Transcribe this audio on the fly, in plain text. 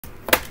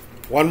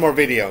One more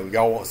video.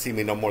 Y'all won't see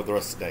me no more the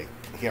rest of the day.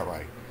 Yeah,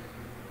 right.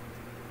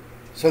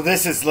 So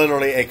this is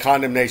literally a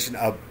condemnation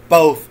of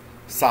both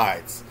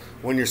sides.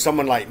 When you're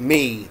someone like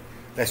me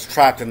that's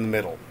trapped in the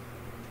middle.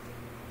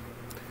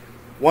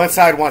 One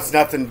side wants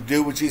nothing to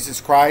do with Jesus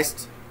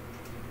Christ.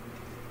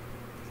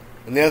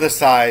 And the other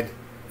side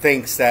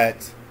thinks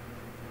that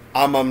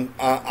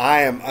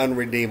I am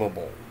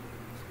unredeemable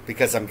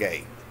because I'm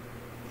gay.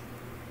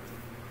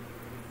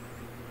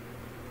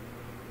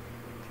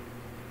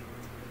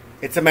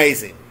 It's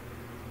amazing.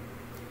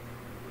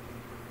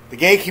 The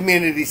gay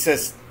community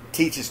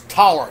teaches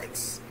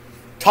tolerance,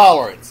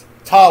 tolerance,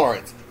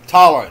 tolerance,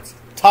 tolerance,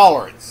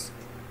 tolerance.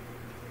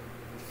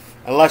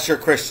 Unless you're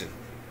a Christian.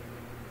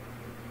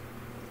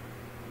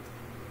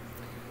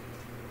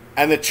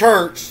 And the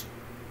church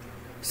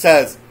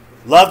says,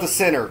 love the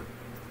sinner,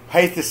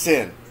 hate the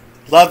sin.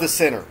 Love the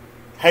sinner,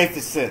 hate the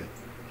sin.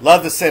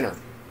 Love the sinner,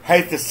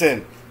 hate the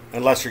sin.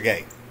 Unless you're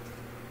gay.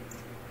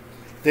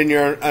 Then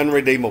you're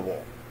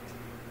unredeemable.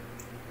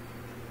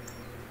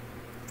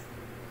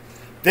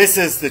 This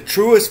is the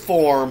truest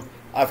form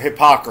of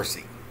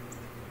hypocrisy.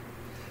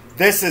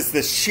 This is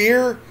the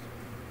sheer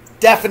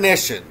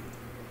definition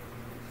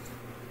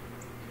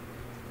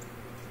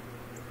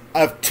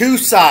of two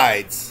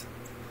sides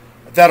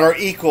that are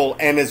equal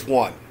and is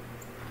one.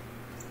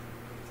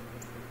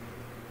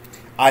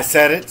 I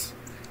said it,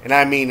 and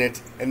I mean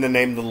it in the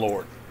name of the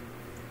Lord.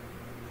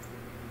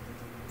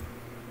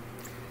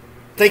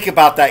 Think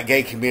about that,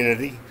 gay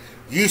community.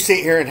 You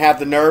sit here and have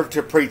the nerve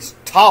to preach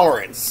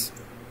tolerance,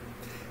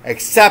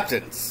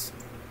 acceptance.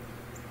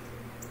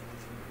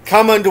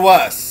 Come unto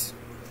us.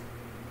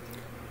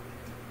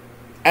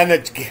 And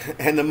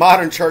the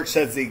modern church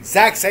says the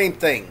exact same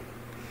thing.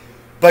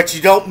 But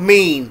you don't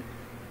mean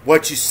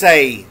what you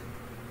say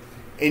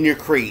in your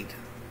creed.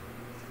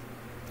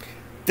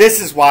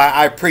 This is why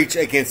I preach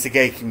against the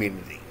gay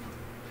community.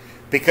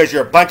 Because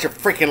you're a bunch of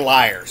freaking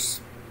liars.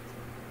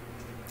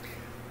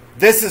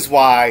 This is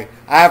why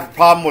I have a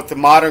problem with the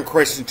modern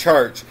Christian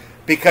church.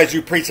 Because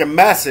you preach a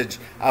message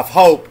of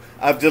hope,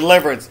 of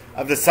deliverance,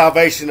 of the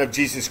salvation of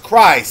Jesus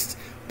Christ,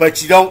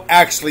 but you don't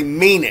actually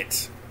mean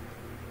it.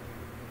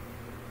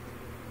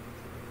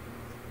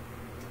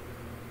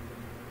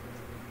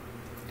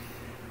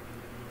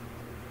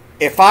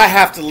 If I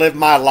have to live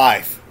my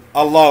life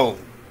alone,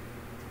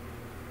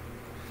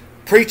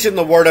 preaching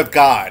the Word of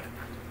God,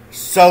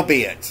 so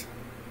be it.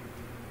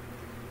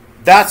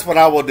 That's what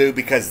I will do,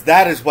 because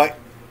that is what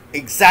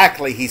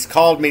exactly He's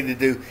called me to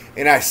do,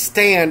 and I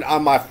stand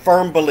on my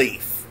firm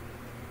belief.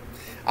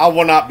 I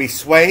will not be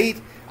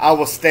swayed. I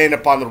will stand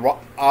upon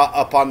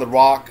the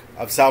rock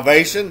of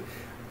salvation.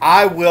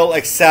 I will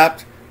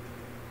accept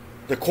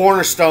the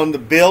cornerstone the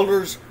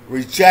builders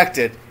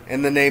rejected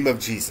in the name of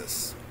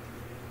Jesus.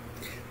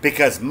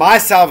 Because my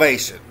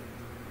salvation,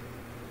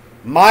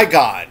 my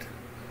God,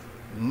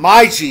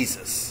 my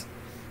Jesus,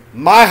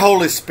 my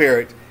Holy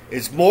Spirit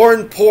is more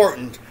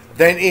important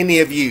than any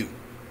of you.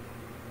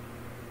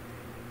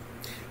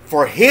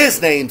 For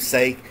His name's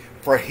sake,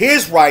 for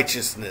His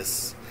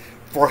righteousness,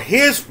 for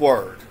His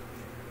word,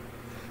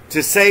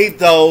 to save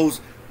those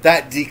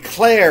that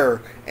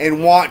declare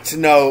and want to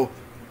know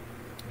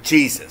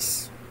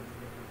Jesus.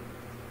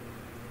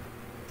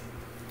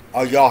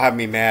 Oh, y'all have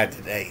me mad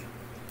today.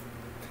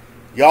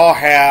 Y'all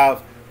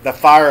have the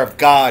fire of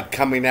God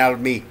coming out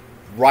of me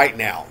right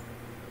now.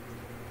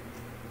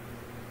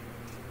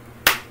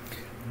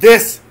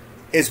 This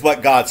is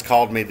what God's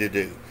called me to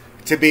do.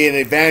 To be an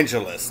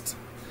evangelist.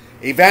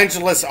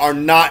 Evangelists are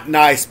not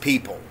nice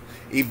people.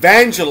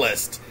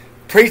 Evangelists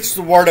preach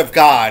the word of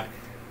God.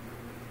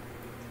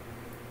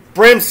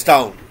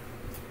 Brimstone.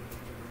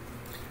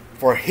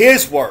 For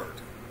His word.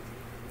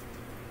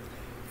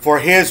 For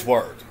His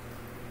word.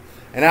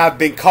 And I've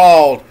been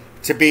called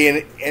to be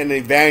an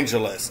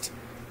evangelist.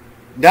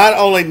 Not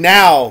only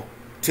now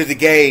to the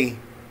gay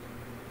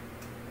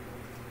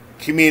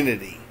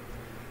community,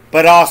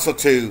 but also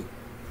to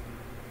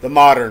the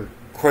modern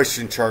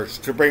Christian church,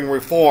 to bring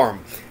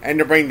reform and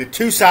to bring the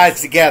two sides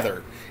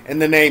together in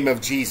the name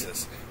of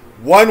Jesus.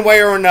 One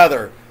way or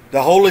another,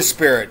 the Holy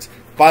Spirit,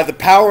 by the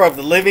power of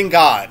the living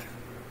God,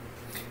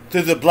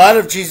 through the blood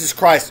of Jesus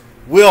Christ,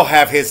 will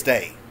have His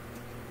day.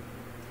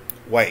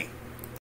 Wait.